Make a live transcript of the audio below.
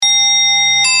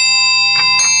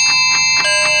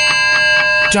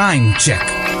Time check.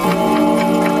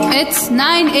 It's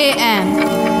 9 a.m.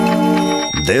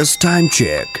 This time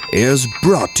check is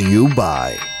brought to you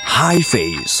by High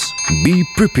Face. Be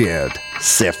prepared.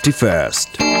 Safety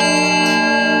first.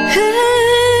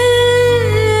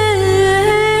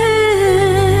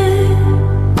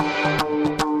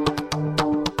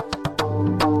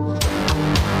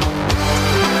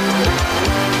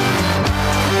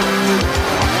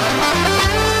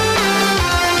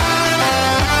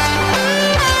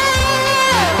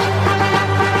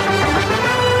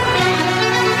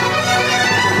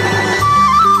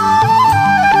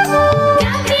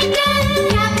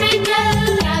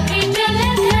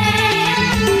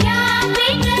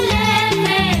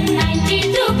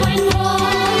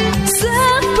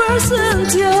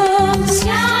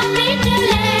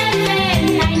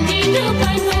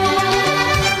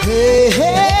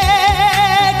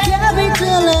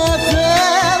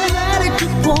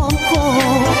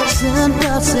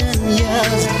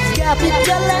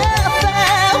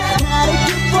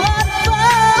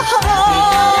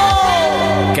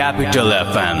 Capital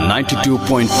FM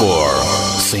 92.4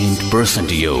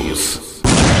 100% use.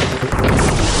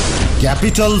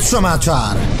 Capital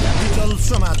Samachar. Capital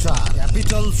Samachar.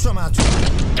 Capital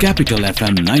Samachar. Capital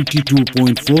FM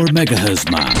 92.4 MHz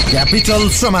मा Capital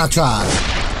Samachar.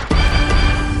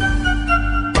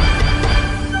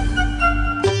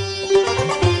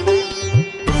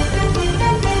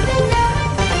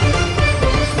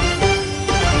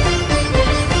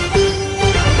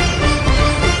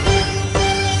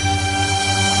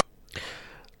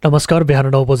 नमस्कार, बिहान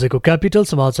 9 बजेको capital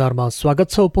समाचारमा स्वागत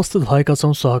छ। उपस्थित भएका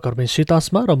छौं सहकर्मी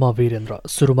सीतासमा र म वीरेन्द्र।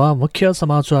 सुरुमा मुख्य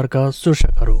समाचारका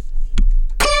शीर्षकहरू।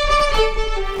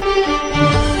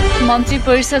 मन्त्री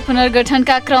परिषद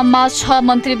पुनर्गठनका क्रममा 6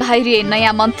 मन्त्री बाहिरिए।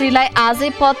 नयाँ मन्त्रीलाई आजै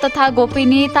पद तथा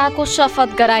गोपनीयताको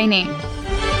शपथ गराइने।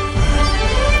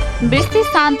 विस्तृत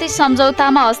शान्ति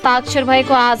सम्झौतामा हस्ताक्षर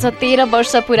भएको आज 13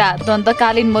 वर्ष पुरा।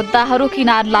 द्वन्द्वकालीन मुद्दाहरू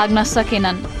किनार लाग्न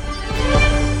सकेनन्।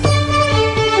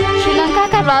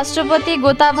 श्रीलङ्काका राष्ट्रपति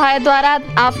गोताबायाद्वारा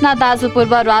आफ्ना दाजु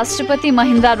पूर्व राष्ट्रपति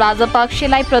महिन्द्रा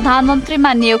राजपक्षलाई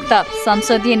प्रधानमन्त्रीमा नियुक्त।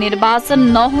 संसदीय निर्वाचन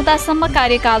नहुँदासम्म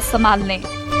कार्यकाल सम्हाल्ने।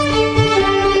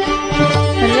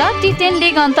 र टी10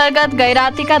 लिग अन्तर्गत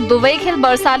गैरातीका दुवै खेल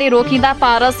वर्षाले रोकिँदा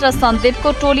पारस र सन्दीपको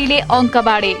टोलीले अङ्क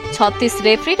बाँडे। 36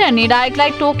 रेफ्री र निर्णायकलाई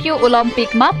टोकियो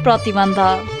ओलम्पिकमा प्रतिबन्ध।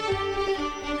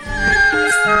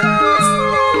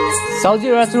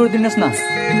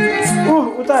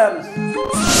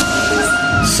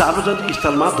 सार्वजनिक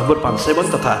स्थलमा धुम्रपान सेवन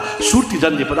तथा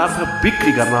सुर्तीजन्य पदार्थ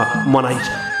बिक्री गर्न मनाइ छ।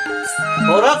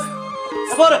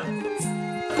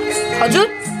 हजुर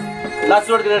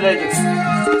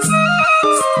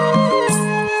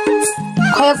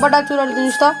खै एकपटक चुरोट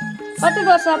दिनुहोस् त। कति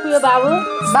वर्ष पुग्यो बाबु?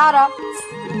 12।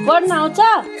 पढ्न आउँछ?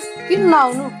 किन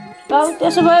नआउनु बाबु?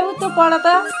 त्यसो भए त पढ त।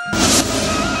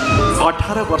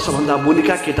 18 वर्षभन्दा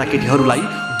मुनिका केटाकेटीहरूलाई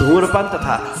धुम्रपान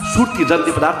तथा सुर्तीजन्य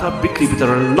पदार्थ बिक्री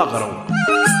वितरण नगरौँ।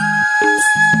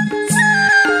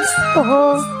 ओहो,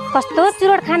 कस्तो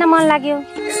चुरोट खान मन लाग्यो।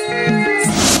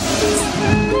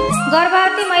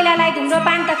 गर्भवती महिलालाई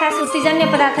धुम्रपान तथा सुर्तीजन्य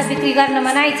पदार्थ बिक्री गर्न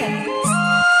मनाइ छ।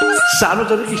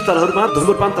 सार्वजनिक स्थलहरूमा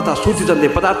धुम्रपान तथा सुर्तीजन्य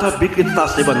पदार्थ बिक्री तथा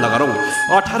सेवन नगरौँ।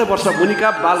 18 वर्ष मुनिका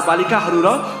बालबालिकाहरू र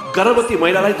गर्भवती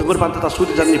महिलालाई धुम्रपान तथा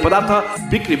सुर्तीजन्य पदार्थ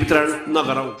बिक्री वितरण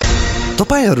नगरौँ।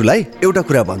 तपाईहरूलाई एउटा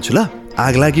कुरा भन्छु ल,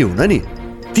 आगलागी हुन नि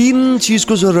 3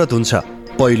 चीजको जरुरत हुन्छ।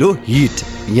 पहिलो हिट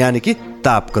यानि कि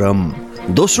तापक्रम,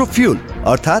 दोस्रो फ्युल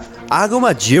अर्थात्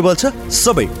आगोमा जे बल्छ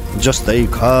सबै, जस्तै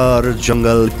घर,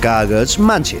 जंगल, कागज,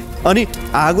 मान्छे, अनि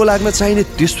आगो लाग्न चाहिने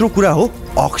तेस्रो कुरा हो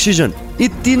अक्सिजन। यी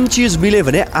 3 चीज मिले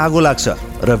भने आगो लाग्छ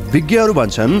र विज्ञहरू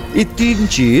भन्छन् यी 3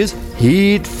 चीज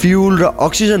हिट, फ्युल र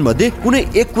अक्सिजन मध्ये कुनै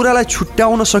एक कुरालाई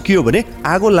छुट्याउन सकियो भने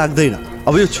आगो लाग्दैन।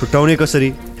 अब यो छुट्याउने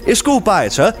कसरी? यसको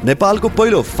उपाय छ नेपालको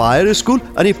पहिलो फायर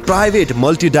स्कुल अनि private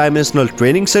multi dimensional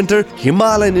training centre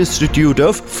Himalayan institute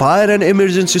of fire and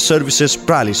emergency services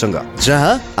प्रालीसँग,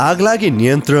 जहाँ आगलागी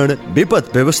नियन्त्रण, विपद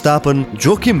व्यवस्थापन,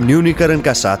 जोखिम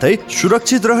न्यूनीकरणका साथै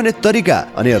सुरक्षित रहने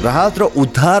तरिका अनि राहत र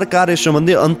उद्धार कार्य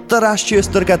सम्बन्धी अन्तर्राष्ट्रिय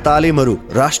स्तरका तालिमहरू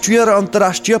राष्ट्रिय र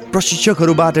अन्तर्राष्ट्रिय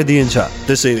प्रशिक्षकहरूबाट दिइन्छ।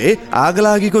 त्यसैले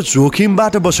आगलागीको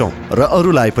जोखिमबाट बचौं र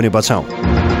अरूलाई पनि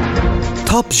बचाउँ।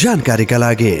 थप जानकारीका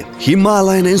लागि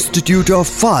Himalayan institute of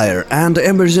fire and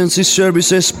emergency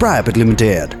services private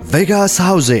limited, Vegas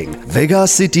housing,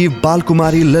 Vegas city,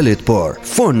 Balkumari, Lalitpur.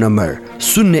 Phone number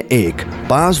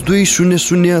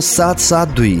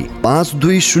 01-5200-772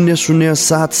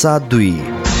 5200-772।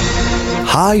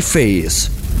 High face,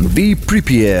 be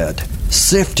prepared,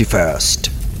 safety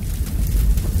first.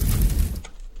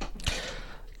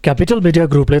 Capital media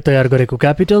ग्रुपले तयार गरेको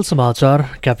क्यापिटल समाचार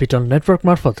क्यापिटल नेटवर्क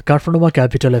मार्फत काठमाडौँमा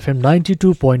क्यापिटल FM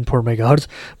 92.4 मेगाहर्ज,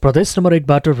 प्रदेश नम्बर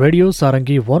 1बाट रेडियो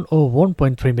सारङ्गी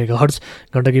 101.3 मेगाहर्ज,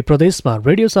 गण्डकी प्रदेशमा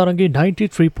रेडियो सारङ्गी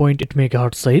 93.8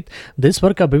 मेगाहर्ज सहित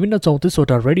देशभरका विभिन्न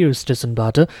 34वटा रेडियो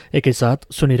स्टेशनबाट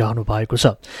एकैसाथ सुनिरहनु भएको छ।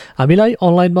 हामीलाई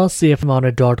अनलाइनमा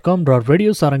cfmnet.com र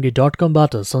radiosaranggi.com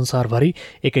बाट संसारभरि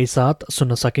एकैसाथ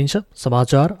सुन्न सकिन्छ।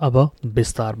 समाचार अब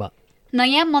विस्तारमा।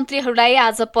 नयाँ मन्त्रीहरूलाई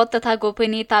आज पद तथा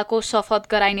गोपनीयताको शपथ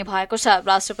गराइने भएको छ।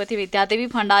 राष्ट्रपति विद्यादेवी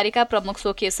भण्डारीका प्रमुख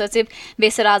स्वकीय सचिव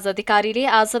बेसराज अधिकारीले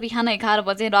आज बिहान 11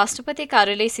 बजे राष्ट्रपति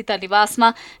कार्यालय शीतल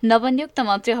निवासमा नवनियुक्त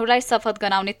मन्त्रीहरूलाई शपथ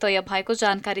गराउने तय भएको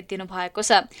जानकारी दिनुभएको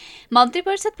छ। मन्त्री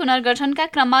परिषद पुनर्गठनका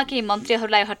क्रममा केही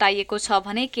मन्त्रीहरूलाई हटाइएको छ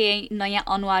भने केही नयाँ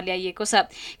अनुहार ल्याइएको छ।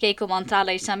 केहीको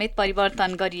मन्त्रालय समेत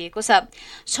परिवर्तन गरिएको छ।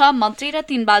 6 मन्त्री र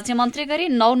 3 राज्य मन्त्री गरी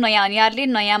 9 नयाँ अनुहारले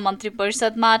नयाँ मन्त्री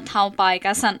परिषदमा ठाउँ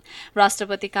पाएका छन्।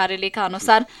 राष्ट्रपति कार्यालयका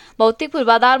अनुसार भौतिक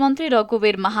पूर्वाधार मन्त्री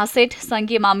रघुवीर महासेठ,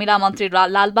 संघीय मामिला मन्त्री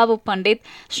लालबाबु पण्डित,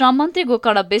 श्रम मन्त्री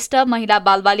गोकर्ण विष्ट, महिला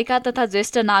बालबालिका तथा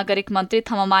ज्येष्ठ नागरिक मन्त्री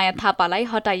थममाया थापालाई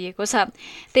हटाइएको छ।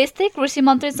 त्यस्तै कृषि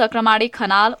मन्त्री चक्रमाणी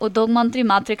खनाल, उद्योग मन्त्री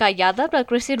मातृका यादव र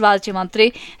कृषि राज्य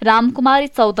मन्त्री रामकुमारी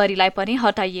चौधरीलाई पनि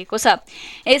हटाइएको छ।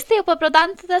 यस्तै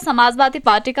उपप्रधान तथा समाजवादी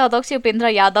पार्टीका अध्यक्ष उपेन्द्र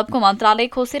यादवको मन्त्रालय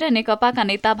खोसेर नेकपाका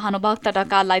नेता भानुभक्त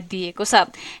ढकाललाई दिएको छ।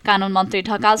 कानून मन्त्री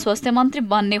ढकाल स्वास्थ्य मन्त्री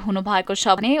बन्ने हुनु भएको छ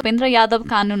भने उपेन्द्र यादव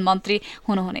कानून मन्त्री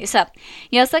हुनुहुनेछ।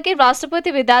 यसअघि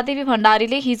राष्ट्रपति विद्यादेवी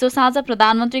भण्डारीले हिजो साँझ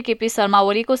प्रधानमन्त्री केपी शर्मा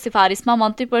ओलीको सिफारिसमा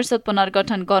मन्त्री परिषद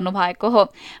पुनर्गठन गर्नुभएको हो।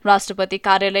 राष्ट्रपति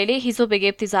कार्यालयले हिजो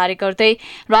विज्ञप्ति जारी गर्दै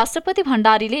राष्ट्रपति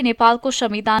भण्डारीले नेपालको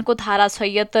संविधानको धारा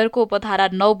 76 को उपधारा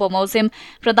 9 बमोजिम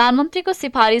प्रधानमन्त्रीको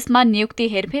सिफारिसमा नियुक्ति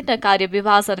हेरफेर र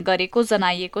कार्यविभाजन गरेको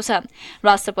जनाइएको छ।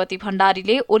 राष्ट्रपति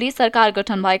भण्डारीले ओली सरकार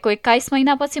गठन भएको 21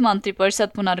 महिनापछि मन्त्री परिषद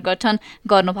पुनर्गठन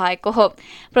गर्नुभएको हो।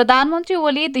 प्रधानमन्त्री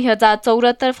ओली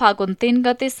 2074 फागुन 3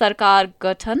 गते सरकार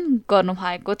गठन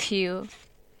गर्नुभएको थियो।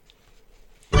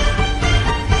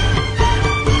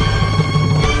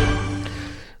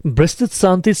 विस्तृत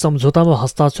शान्ति सम्झौतामा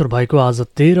हस्ताक्षर भएको आज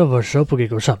 13 वर्ष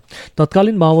पुगेको छ।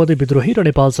 तत्कालीन माओवादी विद्रोही र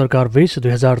नेपाल सरकार बीच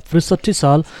 2063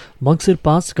 साल मङ्सिर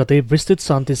 5 गते विस्तृत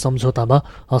शान्ति सम्झौतामा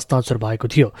हस्ताक्षर भएको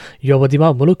थियो। यो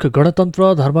अवधिमा मुलुक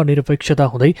गणतन्त्र, धर्मनिरपेक्षता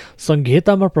हुँदै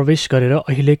संघीयतामा प्रवेश गरेर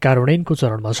अहिले कार्यान्वयनको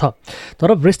चरणमा छ।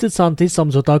 तर विस्तृत शान्ति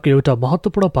सम्झौताको एउटा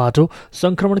महत्त्वपूर्ण पाटो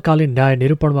संक्रमणकालीन न्याय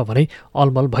निरूपणमा भने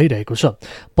अलमल भइरहेको छ।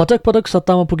 पटक पटक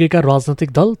सत्तामा पुगेका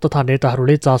राजनैतिक दल तथा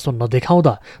नेताहरूले चासो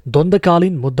नदेखाउँदा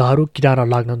द्वन्द्वकालीन मुद्दाहरू किनारा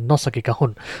लाग्न नसकेका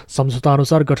हुन्। सम्झौता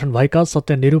अनुसार गठन भएका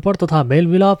सत्य निरूपण तथा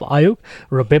मेलमिलाप आयोग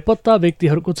र बेपत्ता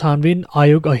व्यक्तिहरूको छानबिन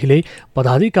आयोग अहिले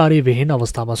पदाधिकारीविहीन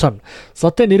अवस्थामा छन्।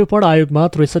 सत्य निरूपण आयोगमा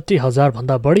 63,000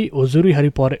 भन्दा बढी उजुरीहरू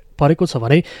परेको छ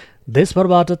भने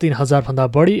देशभरबाट 3,000 भन्दा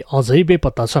बढी अझै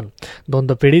बेपत्ता छन्।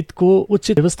 द्वन्द्व पीडितको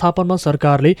उचित व्यवस्थापनमा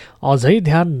सरकारले अझै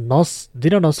ध्यान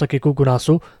दिन नसकेको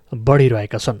गुनासो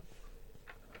बढिरहेका छन्।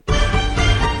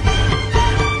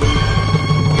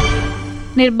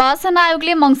 निर्वाचन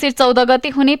आयोगले मङ्सिर 14 गते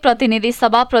हुने प्रतिनिधि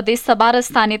सभा, प्रदेश सभा र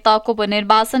स्थानीय तहको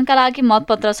उपनिर्वाचनका लागि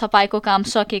मतपत्र छपाईको काम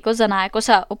सकिएको जनाएको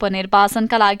छ।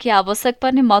 उपनिर्वाचनका लागि आवश्यक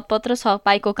पर्ने मतपत्र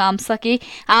छपाईको काम सकी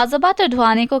आजबाट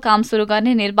ढुवानीको काम शुरू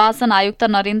गर्ने निर्वाचन आयुक्त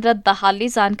नरेन्द्र दाहालले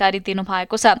जानकारी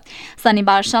दिनुभएको छ।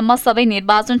 शनिबारसम्म सबै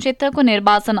निर्वाचन क्षेत्रको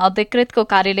निर्वाचन अधिकृतको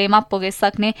कार्यालयमा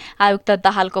पुगिसक्ने आयुक्त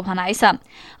दाहालको भनाइ छ।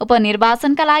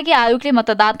 उपनिर्वाचनका लागि आयोगले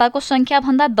मतदाताको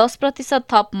संख्याभन्दा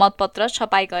 10% थप मतपत्र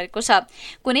छपाई गरेको छ।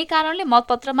 कुनै कारणले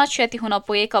मतपत्रमा क्षति हुन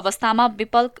पुगेको अवस्थामा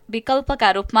विकल्पका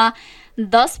रूपमा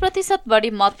 10% बढी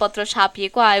मतपत्र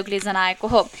छापिएको आयोगले जनाएको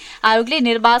हो। आयोगले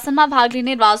निर्वाचनमा भाग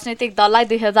लिने राजनैतिक दललाई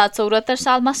 2074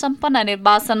 सालमा सम्पन्न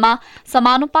निर्वाचनमा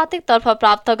समानुपातिक तर्फ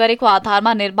प्राप्त गरेको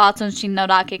आधारमा निर्वाचन चिन्ह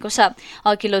राखेको छ।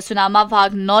 अघिल्लो चुनावमा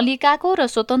भाग नलिएकाको र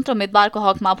स्वतन्त्र उम्मेद्वारको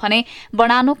हकमा भने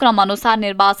वर्णानुक्रम अनुसार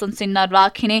निर्वाचन चिन्ह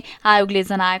राखिने आयोगले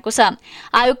जनाएको छ।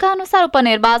 आयोगका अनुसार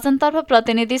उपनिर्वाचनतर्फ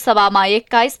प्रतिनिधि सभामा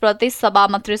 21, प्रदेश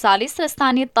सभामा 43 र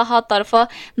स्थानीय तहतर्फ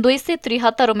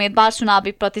 273 उम्मेद्वार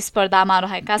चुनावी प्रतिस्पर्धामा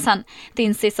रहेका छन्।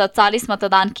 347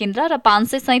 मतदान केन्द्र र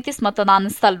 537 मतदान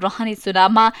स्थल रहने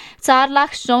चुनावमा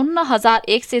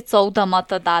 4,54,114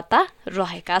 मतदाता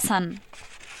रहेका छन्।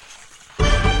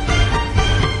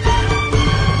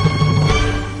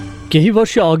 केही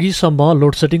वर्ष अघिसम्म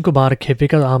लोडसेडिङको मार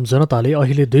खेपेका आम जनताले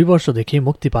अहिले 2 वर्षदेखि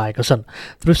मुक्ति पाएका छन्।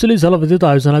 त्रिशुली जलविद्युत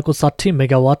आयोजनाको 60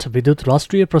 मेगावाट विद्युत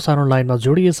राष्ट्रिय प्रसारण लाइनमा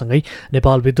जोडिएसँगै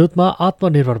नेपाल विद्युतमा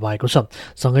आत्मनिर्भर भएको छ।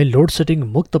 सँगै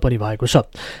लोडसेडिङ मुक्त पनि भएको छ।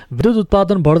 विद्युत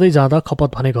उत्पादन बढ्दै जाँदा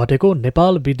खपत भने घटेको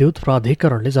नेपाल विद्युत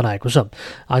प्राधिकरणले जनाएको छ।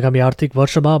 आगामी आर्थिक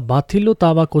वर्षमा माथिल्लो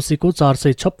तामाकोसीको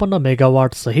 456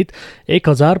 मेगावाट सहित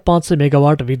 1,500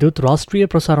 मेगावाट विद्युत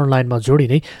राष्ट्रिय प्रसारण लाइनमा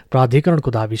जोडिने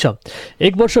प्राधिकरणको दाबी छ।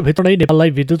 एक वर्षभित्र नै नेपाललाई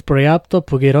विद्युत पर्याप्त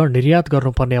पुगेर निर्यात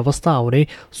गर्नुपर्ने अवस्था आउने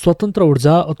स्वतन्त्र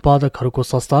ऊर्जा उत्पादकहरूको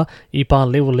संस्था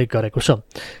इपानले उल्लेख गरेको छ।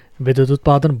 विद्युत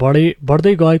उत्पादन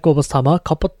बढ्दै गएको अवस्थामा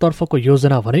खपततर्फको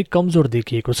योजना भने कमजोर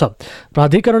देखिएको छ।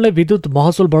 प्राधिकरणले विद्युत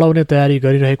महसुल बढाउने तयारी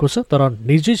गरिरहेको छ, तर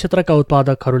निजी क्षेत्रका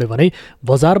उत्पादकहरूले भने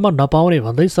बजारमा नपाउने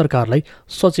भन्दै सरकारलाई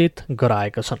सचेत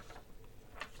गराएका छन्।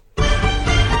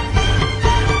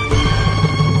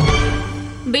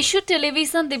 विश्व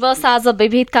टेलिभिजन दिवस आज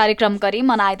विविध कार्यक्रम गरी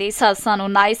मनाइँदैछ। सन्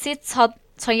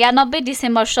 1996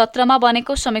 डिसेम्बर 17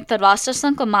 बनेको संयुक्त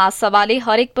राष्ट्रसङ्घको महासभाले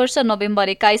हरेक वर्ष नोभेम्बर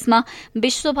 21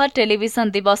 विश्वभर टेलिभिजन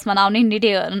दिवस मनाउने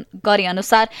निर्णय गरे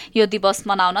अनुसार यो दिवस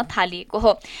मनाउन थालिएको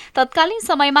हो। तत्कालीन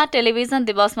समयमा टेलिभिजन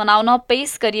दिवस मनाउन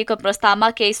पेश गरिएको प्रस्तावमा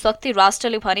केही शक्ति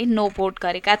राष्ट्रले भने नो भोट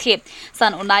गरेका थिए।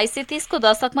 सन् 1930 को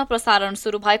दशकमा प्रसारण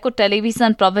शुरू भएको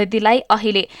टेलिभिजन प्रविधिलाई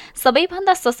अहिले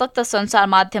सबैभन्दा सशक्त सञ्चार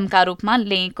माध्यमका रूपमा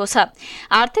लिएको छ।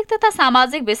 आर्थिक तथा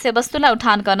सामाजिक विषयवस्तुलाई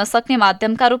उठान गर्न सक्ने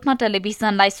माध्यमका रूपमा टेलिभिजन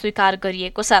स्वीकार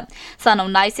गरिएको छ। सन्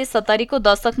 1970 को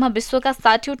दशकमा विश्वका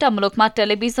 60वटा मुलुकमा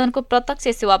टेलिभिजनको प्रत्यक्ष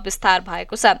सेवा विस्तार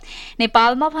भएको छ।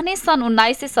 नेपालमा भने सन्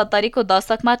 1970 को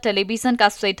दशकमा टेलिभिजनका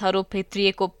सेटहरू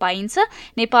भित्रिएको पाइन्छ।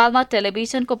 नेपालमा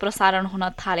टेलिभिजनको प्रसारण हुन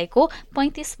थालेको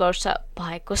 35 वर्ष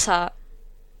भएको छ।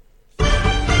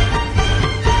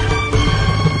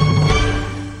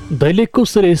 दैलेखको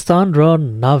शिरस्थान र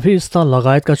नाभि स्थान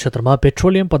लगायतका क्षेत्रमा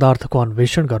पेट्रोलियम पदार्थको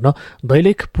अन्वेषण गर्न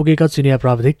दैलेख पुगेका चिनिया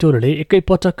प्राविधिक टोलीले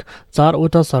एकैपटक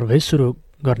 4वटा सर्वे सुरु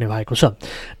गर्ने भएको छ।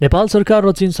 नेपाल सरकार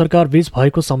र चीन सरकार बीच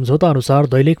भएको सम्झौता अनुसार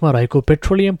दैलेखमा रहेको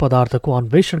पेट्रोलियम पदार्थको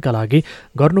अन्वेषणका लागि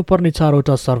गर्नुपर्ने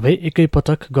 4वटा सर्वे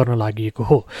एकैपटक गर्न लागि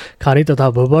हो। खानी तथा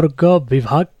भूवर्ग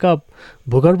विभागका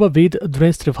भूगर्भविद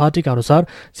दिनेश त्रिपाठीका अनुसार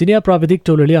चिनिया प्राविधिक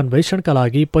टोलीले अन्वेषणका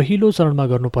लागि पहिलो चरणमा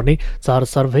गर्नुपर्ने 4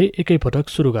 सर्वे एकैपटक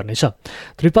सुरु गर्नेछ।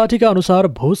 त्रिपाठीका अनुसार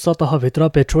भू सतहभित्र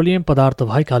पेट्रोलियम पदार्थ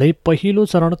भएकाले पहिलो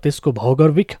चरण त्यसको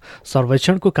भौगर्भिक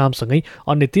सर्वेक्षणको कामसँगै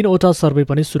अन्य 3वटा सर्वे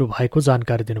पनि सुरु भएको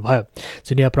जानकारी दिनुभयो।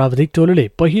 चिनिया प्राविधिक टोलीले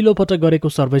पहिलो पटक गरेको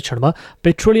सर्वेक्षणमा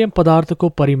पेट्रोलियम पदार्थको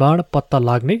परिमाण पत्ता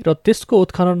लाग्ने र त्यसको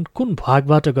उत्खनन कुन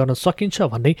भागबाट गर्न सकिन्छ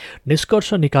भन्ने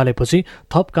निष्कर्ष निकालेपछि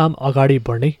थप काम अगाडि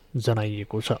बढ्ने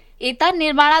जनाइएको छ। यता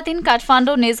निर्माणाधीन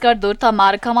काठमाडौँ निजगढ द्रुत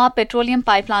मार्गमा पेट्रोलियम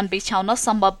पाइपलाइन बिछाउन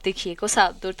सम्भव देखिएको छ।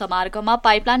 द्रुत मार्गमा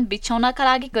पाइपलाइन बिछाउनका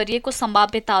लागि गरिएको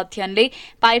सम्भाव्यता अध्ययनले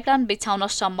पाइपलाइन बिछाउन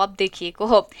सम्भव देखिएको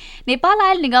हो। नेपाल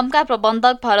आयल निगमका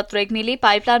प्रबन्धक भरत रेग्मीले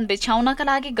पाइपलाइन बिछाउनका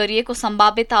लागि गरिएको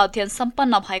सम्भाव्यता अध्ययन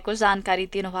सम्पन्न भएको जानकारी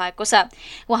दिनुभएको छ।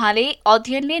 उहाँले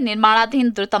अध्ययनले निर्माणाधीन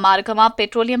द्रुत मार्गमा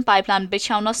पेट्रोलियम पाइपलाइन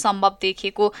बिछाउन सम्भव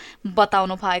देखिएको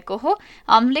बताउनु भएको हो।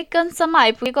 अम्लेखगञ्जसम्म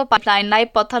आइपुगेको पाइपलाइनलाई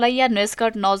पथलैया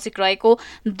निजगढ नजिक रहेको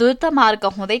द्रुत मार्ग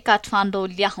हुँदै काठमाडौँ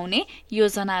ल्याउने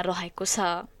योजना रहेको छ।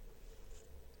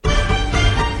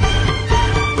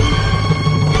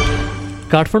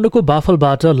 काठमाडौँको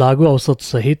बाफलबाट लागु औषध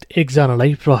सहित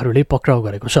एकजनालाई प्रहरीले पक्राउ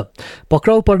गरेको छ।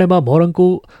 पक्राउ पर्नेमा मोरङको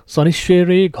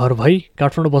शनिश्चरी घर भई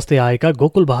काठमाडौँ बस्दै आएका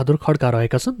गोकुल बहादुर खड्का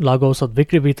रहेका छन्। लागु औषध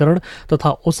बिक्री वितरण तथा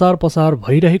ओसार पसार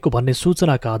भइरहेको भन्ने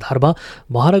सूचनाका आधारमा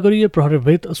महानगरीय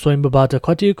प्रहरीविद स्वयम्भूबाट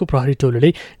खटिएको प्रहरी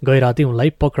टोलीले गैराती उनलाई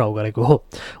पक्राउ गरेको हो।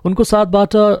 उनको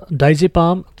साथबाट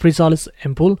डाइजेपाम 43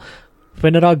 एम्पुल,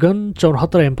 फेनेरागन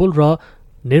 74 एम्पुल र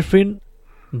निर्फिन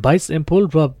 22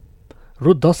 एम्पुल र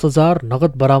रु 10,000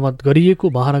 नगद बरामद गरिएको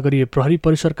महानगरीय प्रहरी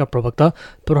परिसरका प्रवक्ता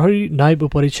प्रहरी नायब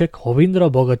उपरीक्षक होविन्द्र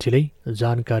बगटीले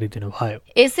जानकारी दिनुभयो।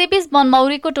 यसैबीच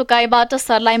बनमौरीको टोकाइबाट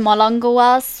सर्लाही मलङ्गवा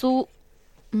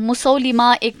मुसौलीमा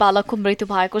एक बालकको मृत्यु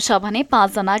भएको छ भने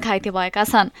 5 जना घाइते भएका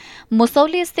छन्।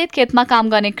 मुसौली स्थित खेतमा काम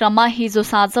गर्ने क्रममा हिजो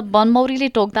साँझ बनमौरीले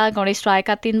टोक्दा गणेश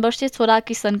रायका 3 वर्षीय छोरा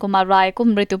किशन कुमार रायको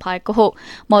मृत्यु भएको हो।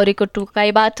 मौरीको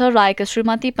टोकाइबाट रायका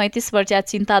श्रीमती 35 वर्षीय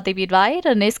चिन्ता देवी राय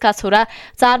र नेसका छोरा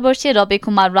 4 वर्षीय रवि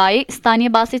कुमार राय,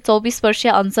 स्थानीयवासी 24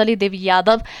 वर्षीय अञ्जली देवी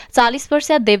यादव, 40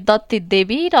 वर्षीय देवदत्ती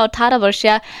देवी र 18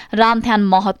 वर्षीय रामध्यान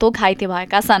महतो घाइते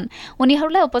भएका छन्।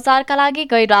 उनीहरूलाई उपचारका लागि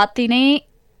गै राति नै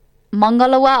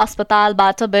मंगलवा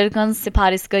अस्पतालबाट वीरगञ्ज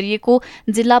सिफारिस गरिएको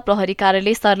जिल्ला प्रहरी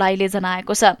कार्यालय सर्लाहीले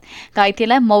जनाएको छ।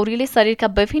 घाइतेलाई मौरीले शरीरका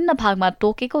विभिन्न भागमा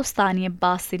टोकेको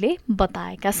स्थानीयवासीले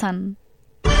बताएका छन्।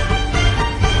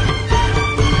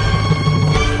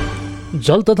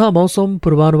 जल तथा मौसम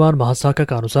पूर्वानुमान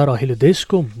महाशाखाका अनुसार अहिले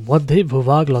देशको मध्य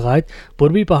भूभाग लगायत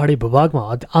पूर्वी पहाडी भूभागमा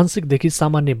आंशिकदेखि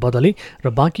सामान्य बदली र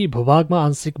बाँकी भूभागमा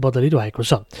आंशिक बदली रहेको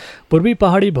छ। पूर्वी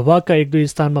पहाडी भूभागका 1-2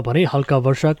 स्थानमा भने हल्का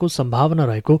वर्षाको सम्भावना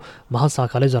रहेको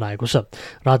महाशाखाले जनाएको छ।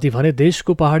 राति भने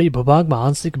देशको पहाडी भूभागमा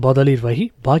आंशिक बदली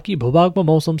रही बाँकी भूभागमा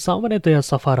मौसम सामान्यतया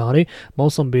सफा रहने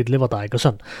मौसमविदले बताएका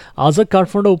छन्। आज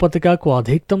काठमाडौँ उपत्यकाको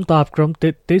अधिकतम तापक्रम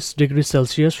 33 डिग्री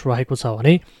सेल्सियस रहेको छ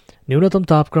भने न्यूनतम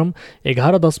तापक्रम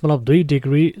 11.2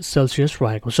 डिग्री सेल्सियस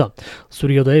रहेको छ।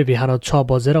 सूर्योदय बिहान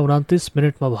 6:29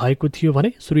 भएको थियो भने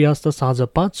सूर्यास्त साँझ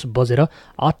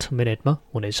 5:08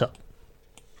 हुनेछ।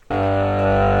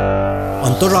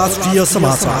 अन्तर्राष्ट्रिय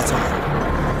समाचार।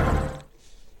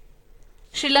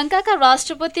 श्रीलङ्काका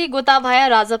राष्ट्रपति गोताबाया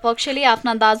राजपक्षले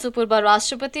आफ्ना दाजु पूर्व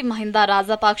राष्ट्रपति महिन्दा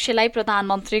राजपक्षलाई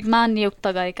प्रधानमन्त्रीमा नियुक्त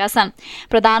गरेका छन्।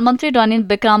 प्रधानमन्त्री रनिल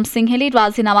विक्रमसिंहेले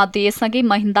राजीनामा दिएसँगै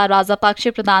महिन्दा राजपक्ष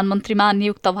प्रधानमन्त्रीमा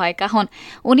नियुक्त भएका हुन्।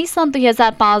 उनी सन्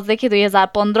 2005 देखि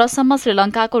 2015 सम्म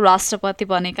श्रीलङ्काको राष्ट्रपति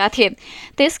बनेका थिए।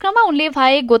 त्यसक्रममा उनले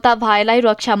भाइ गोताबायालाई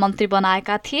रक्षा मन्त्री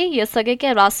बनाएका थिए।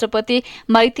 यसअघिका राष्ट्रपति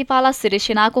मैत्रीपाला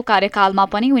सिरिसेनाको कार्यकालमा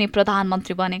पनि उनी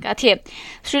प्रधानमन्त्री बनेका थिए।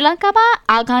 श्रीलङ्कामा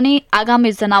आगामी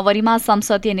जनवरीमा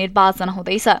संसदीय निर्वाचन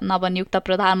हुँदैछ। नवनियुक्त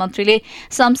प्रधानमन्त्रीले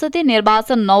संसदीय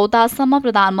निर्वाचन नहुँदासम्म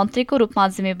प्रधानमन्त्रीको रूपमा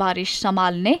जिम्मेवारी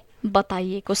सम्हाल्ने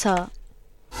बताइएको छ।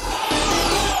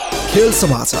 खेल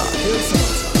समाचार।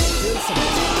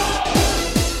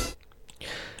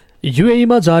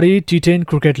 युएईमा जारी T10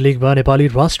 क्रिकेट लिगमा नेपाली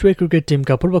राष्ट्रिय क्रिकेट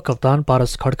टिमका पूर्व कप्तान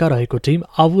पारस खड्का रहेको टिम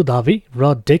आबु धाबी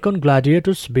र डेकन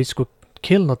ग्ल्याडिएटर्स बीचको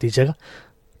खेल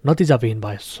नतिजाविहीन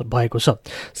भएको छ।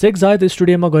 शेख जायद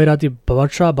स्टेडियममा गैराती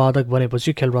वर्षा बाधक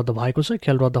बनेपछि खेल रद्द भएको छ।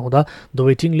 खेल रद्द हुँदा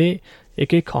दुवै टिमले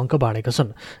एक अङ्क बाँडेका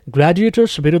छन्।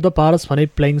 ग्ल्याडिएटर्स विरुद्ध पारस भने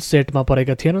प्लेइङ सेटमा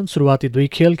परेका थिएनन्। सुरुवाती 2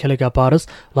 खेल खेलेका पारस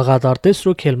लगातार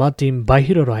तेस्रो खेलमा टिम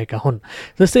बाहिर रहेका हुन्।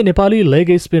 त्यस्तै नेपाली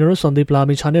लेग स्पिनर सन्दीप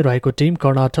लामिछाने रहेको टिम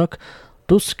कर्नाटक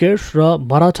टुस्केर्स र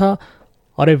मराठा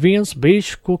अरेबियन्स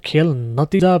बीचको खेल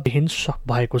नतिजाविहीन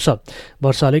भएको छ।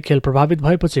 वर्षाले खेल प्रभावित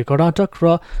भएपछि कर्नाटक र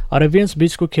अरेबियन्स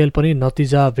बीचको खेल पनि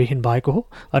नतिजाविहीन भएको हो।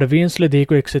 अरेबियन्सले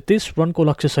दिएको 130 रनको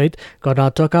लक्ष्यसहित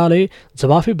कर्नाटकले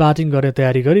जवाफी ब्याटिङ गर्ने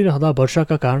तयारी गरिरहँदा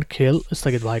वर्षाका कारण खेल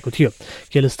स्थगित भएको थियो।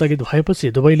 खेल स्थगित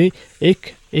भएपछि दुवैले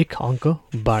 1-1 अङ्क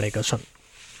बाँडेका छन्।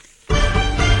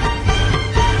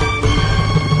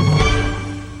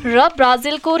 र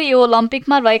ब्राजिलको रियो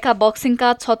ओलम्पिकमा रहेका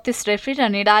बक्सिङका 36 रेफ्री र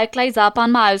निर्णायकलाई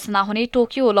जापानमा आयोजना हुने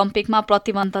टोकियो ओलम्पिकमा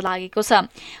प्रतिबन्ध लागेको छ।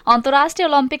 अन्तर्राष्ट्रिय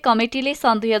ओलम्पिक कमिटिले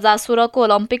सन् 2016 को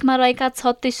ओलम्पिकमा रहेका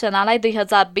 36 जनालाई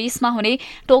 2020 मा हुने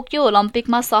टोकियो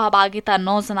ओलम्पिकमा सहभागिता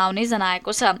नजनाउने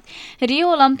जनाएको छ। रियो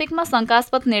ओलम्पिकमा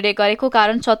शंकास्पद निर्णय गरेको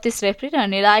कारण 36 रेफ्री र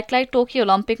निर्णायकलाई टोकियो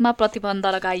ओलम्पिकमा प्रतिबन्ध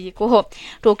लगाइएको हो।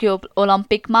 टोकियो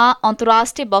ओलम्पिकमा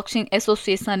अन्तर्राष्ट्रिय बक्सिङ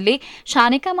एसोसिएसनले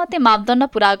छानेका मध्ये मापदण्ड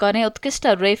पूरा गर्ने उत्कृष्ट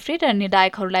रेफ्री र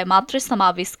निर्णायकहरूलाई मात्रै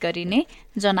समावेश गरिने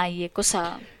जनाइएको छ।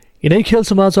 यिनै खेल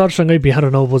समाचारसँगै बिहान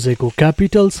 9 बजेको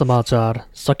क्यापिटल समाचार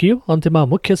सकियो। अन्त्यमा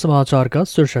मुख्य समाचारका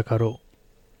शीर्षकहरू।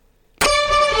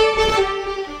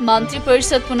 मन्त्री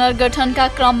परिषद पुनर्गठनका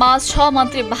क्रममा 6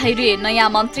 मन्त्री बाहिरिए। नयाँ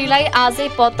मन्त्रीलाई आजै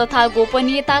पद तथा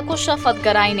गोपनीयताको शपथ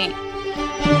गराइने।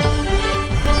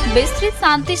 विस्तृत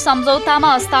शान्ति सम्झौतामा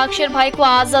हस्ताक्षर भएको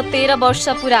आज 13 वर्ष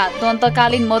पुरा।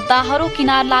 द्वन्द्वकालीन मुद्दाहरू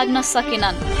किनार लाग्न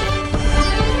सकेनन्।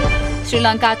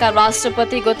 श्रीलङ्काका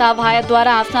राष्ट्रपति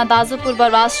गोताबायाद्वारा आफ्ना दाजु पूर्व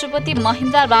राष्ट्रपति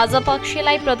महिन्दा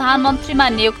राजपक्षलाई प्रधानमन्त्रीमा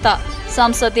नियुक्त।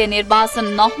 संसदीय निर्वाचन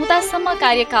नहुँदासम्म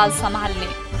कार्यकाल सम्हाल्ने।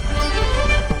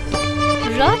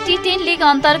 र T10 लिग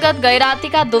अन्तर्गत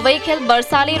गैरातीका दुवै खेल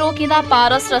वर्षाले रोकिँदा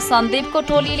पारस र सन्दीपको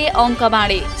टोलीले अङ्क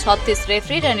बाँडे। 36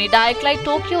 रेफ्री र निर्णायकलाई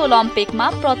टोकियो ओलम्पिकमा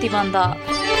प्रतिबन्ध।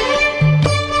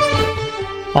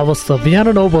 अवस्था बिहान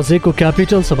 9 बजेको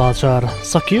क्यापिटल समाचार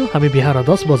सकियो। हामी बिहान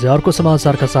 10 बजे अर्को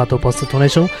समाचारका साथ उपस्थित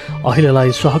हुनेछौँ।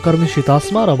 अहिलेलाई सहकर्मी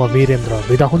सीतास्मा र म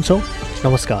वीरेन्द्र बिदा हुन्छौँ।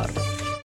 नमस्कार।